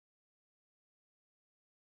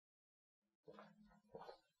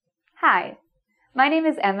Hi, my name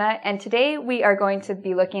is Emma, and today we are going to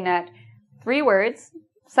be looking at 3 words.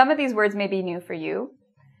 Some of these words may be new for you.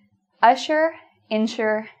 Assure,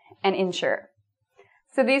 insure, and insure.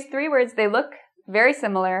 So these 3 words, they look very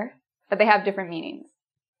similar, but they have different meanings.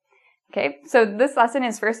 Okay, so this lesson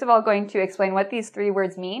is first of all going to explain what these 3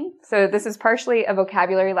 words mean. So this is partially a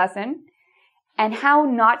vocabulary lesson, and how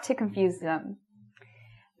not to confuse them.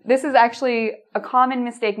 This is actually a common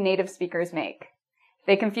mistake native speakers make.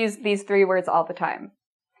 They confuse these 3 words all the time.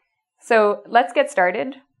 So let's get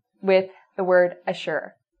started with the word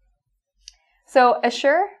assure. So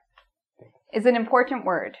assure is an important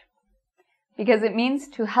word because it means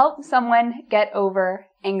to help someone get over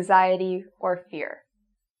anxiety or fear.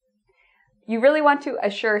 You really want to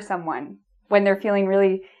assure someone when they're feeling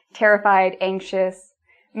really terrified, anxious.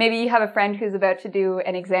 Maybe you have a friend who's about to do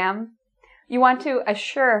an exam. You want to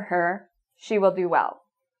assure her she will do well.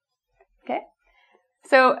 Okay?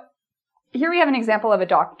 So here we have an example of a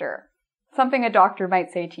doctor. Something a doctor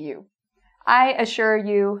might say to you. I assure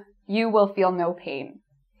you, you will feel no pain.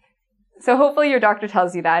 So hopefully your doctor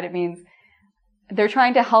tells you that. It means they're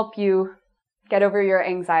trying to help you get over your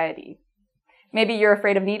anxiety. Maybe you're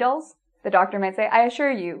afraid of needles. The doctor might say, I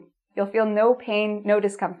assure you, you'll feel no pain, no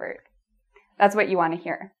discomfort. That's what you want to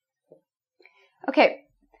hear. Okay,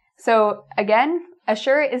 so again,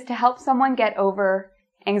 assure is to help someone get over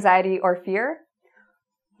anxiety or fear.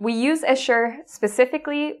 We use assure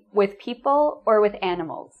specifically with people or with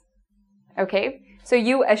animals. Okay, so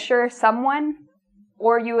you assure someone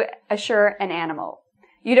or you assure an animal.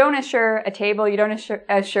 You don't assure a table, you don't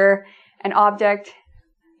assure an object,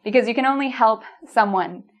 because you can only help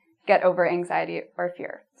someone get over anxiety or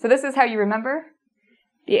fear. So this is how you remember.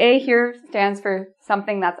 The A here stands for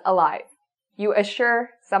something that's alive. You assure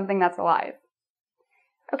something that's alive.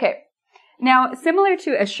 Okay, now similar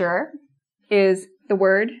to assure is the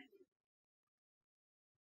word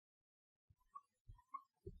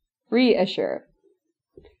reassure.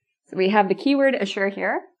 So we have the keyword assure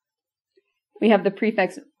here. We have the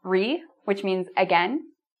prefix re, which means again.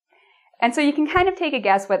 And so you can kind of take a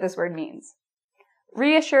guess what this word means.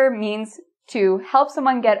 Reassure means to help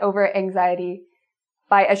someone get over anxiety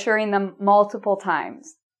by assuring them multiple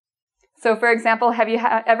times. So for example, have you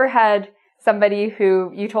ever had somebody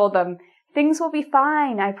who you told them, things will be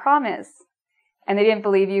fine, I promise. And they didn't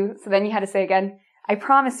believe you, so then you had to say again, I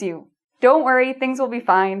promise you, don't worry, things will be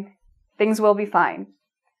fine. Things will be fine.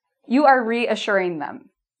 You are reassuring them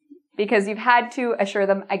because you've had to assure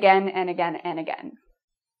them again and again and again.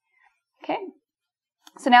 Okay,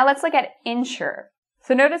 so now let's look at insure.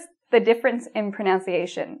 So notice the difference in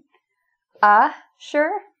pronunciation.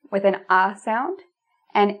 Assure with an A sound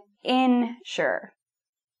and insure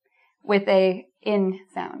with a in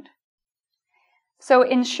sound. So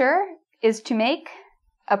insure is to make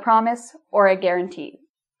a promise or a guarantee.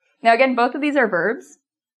 Now again, both of these are verbs,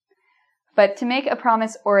 but to make a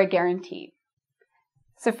promise or a guarantee.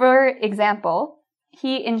 So for example,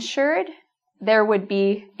 he ensured there would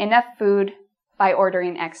be enough food by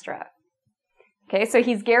ordering extra. Okay, so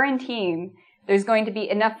he's guaranteeing there's going to be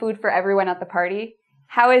enough food for everyone at the party.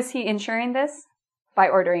 How is he ensuring this? By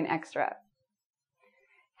ordering extra.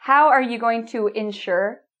 How are you going to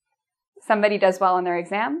ensure somebody does well in their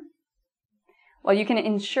exam? Well, you can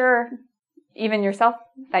ensure even yourself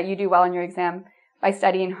that you do well in your exam by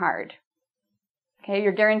studying hard. Okay,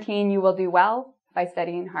 you're guaranteeing you will do well by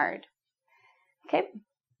studying hard. Okay,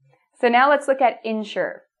 so now let's look at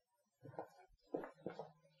insure.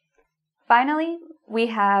 Finally, we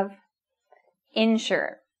have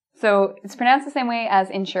insure. So it's pronounced the same way as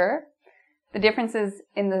insure. The difference is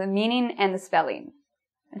in the meaning and the spelling.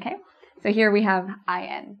 Okay, so here we have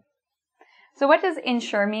IN. So what does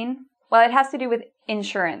insure mean? Well, it has to do with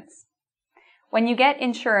insurance. When you get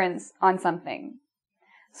insurance on something.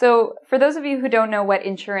 So for those of you who don't know what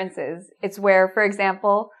insurance is, it's where, for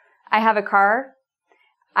example, I have a car.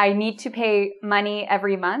 I need to pay money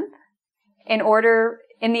every month in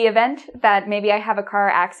the event that maybe I have a car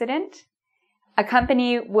accident, a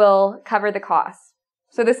company will cover the costs.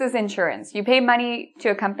 So this is insurance. You pay money to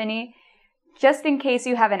a company just in case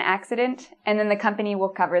you have an accident, and then the company will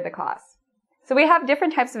cover the costs. So we have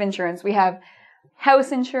different types of insurance. We have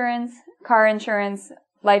house insurance, car insurance,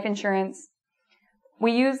 life insurance.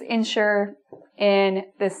 We use insure in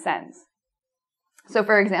this sense. So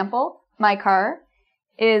for example, my car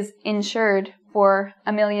is insured for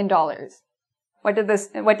 $1 million. What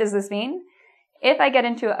does this mean? If I get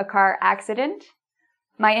into a car accident,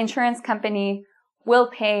 my insurance company will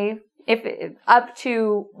pay up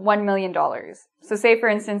to $1 million. So say, for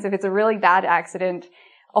instance, if it's a really bad accident,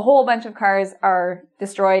 a whole bunch of cars are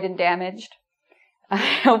destroyed and damaged,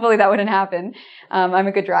 Hopefully that wouldn't happen. I'm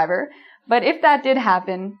a good driver. But if that did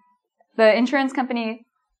happen, the insurance company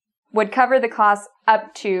would cover the costs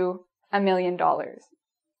up to $1 million.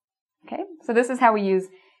 Okay, so this is how we use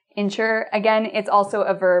insure. Again, it's also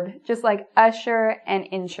a verb, just like assure and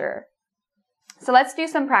insure. So let's do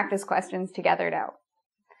some practice questions together now.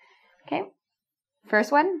 Okay,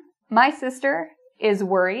 first one. My sister is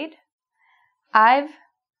worried.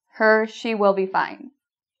 She will be fine.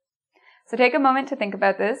 So take a moment to think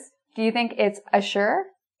about this. Do you think it's assure,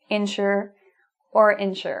 insure, or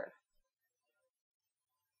insure?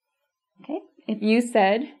 Okay, if you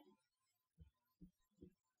said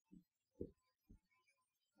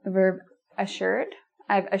the verb assured,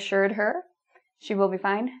 I've assured her, she will be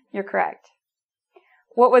fine, you're correct.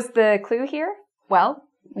 What was the clue here? Well,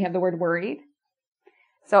 we have the word worried.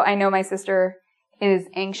 So I know my sister is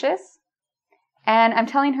anxious, and I'm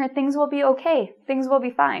telling her things will be okay, things will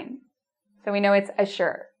be fine. So we know it's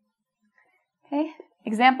assure. Okay,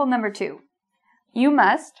 example number 2.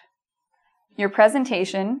 Your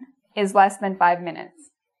presentation is less than 5 minutes.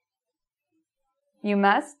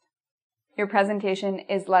 Your presentation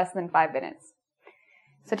is less than 5 minutes.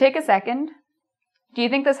 So take a second. Do you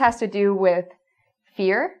think this has to do with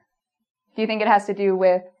fear? Do you think it has to do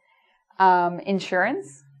with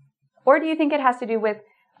insurance? Or do you think it has to do with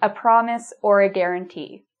a promise or a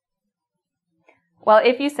guarantee? Well,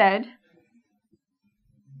 if you said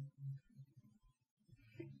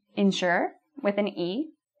insure with an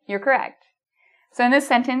E, you're correct. So in this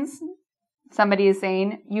sentence, somebody is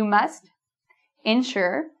saying, you must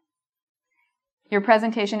insure your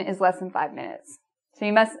presentation is less than 5 minutes. So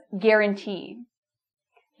you must guarantee.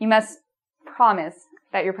 You must promise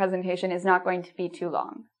that your presentation is not going to be too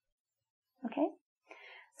long. Okay?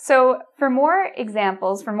 So for more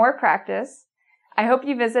examples, for more practice, I hope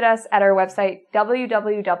you visit us at our website,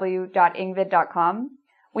 www.engvid.com.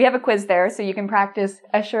 We have a quiz there, so you can practice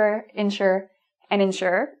assure, insure, and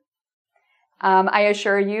insure. I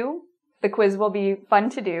assure you, the quiz will be fun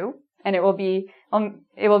to do, and it will be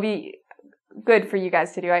good for you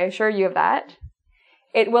guys to do. I assure you of that.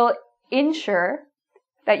 It will ensure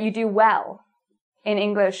that you do well in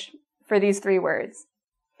English for these 3 words.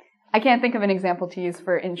 I can't think of an example to use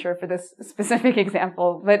for insure for this specific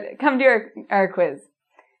example, but come to our quiz.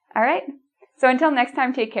 All right? So until next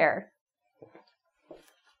time, take care.